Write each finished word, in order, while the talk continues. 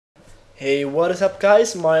Hey, what is up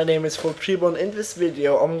guys? My name is TREVOR'S. In this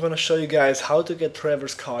video I'm gonna show you guys how to get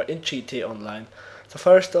Trevor's car in GTA Online. So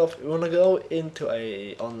first off, you wanna go into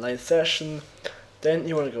a online session, then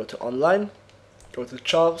you wanna go to online, go to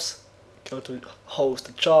jobs, go to host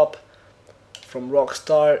a job, from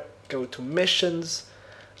Rockstar, go to missions,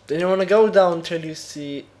 then you wanna go down till you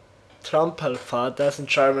see Trampelpfad, that's in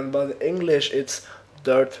German, but in English it's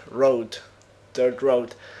dirt road.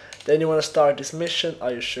 Then you want to start this mission.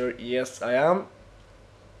 Are you sure? Yes, I am.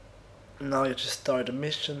 Now you just start the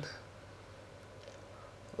mission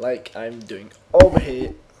like I'm doing over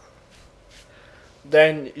here.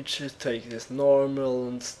 Then you just take this normal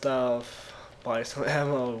and stuff, buy some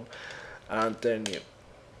ammo, and then you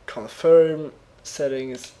confirm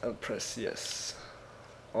settings and press yes.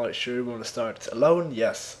 Are you sure you want to start it alone?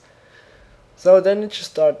 Yes. So then you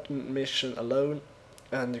just start the mission alone,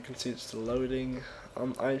 and you can see it's loading.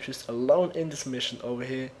 I'm just alone in this mission over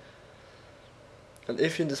here, and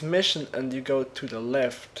if you're in this mission and you go to the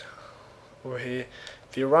left over here,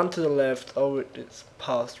 if you run to the left over this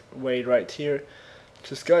pathway right here,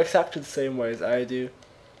 just go exactly the same way as I do,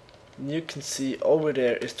 and you can see over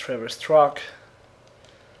there is Trevor's truck,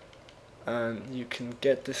 and you can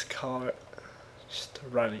get this car just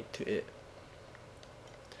running to it.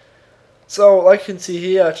 So like you can see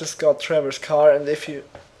here, I just got Trevor's car, and if you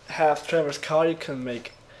have Trevor's car, you can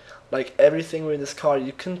make like everything with this car.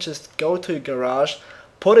 You can just go to your garage,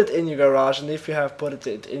 put it in your garage, and if you have put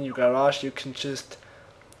it in your garage, you can just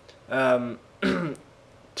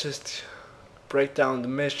just break down the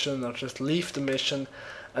mission or just leave the mission.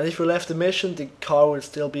 And if you left the mission, the car will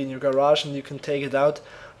still be in your garage, and you can take it out,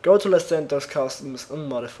 go to Los Santos Customs and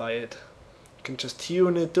modify it. You can just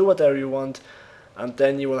tune it, do whatever you want, and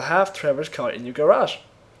then you will have Trevor's car in your garage.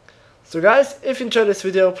 So guys, if you enjoyed this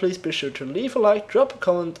video, please be sure to leave a like, drop a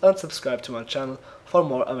comment and subscribe to my channel for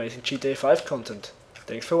more amazing GTA 5 content.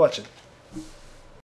 Thanks for watching.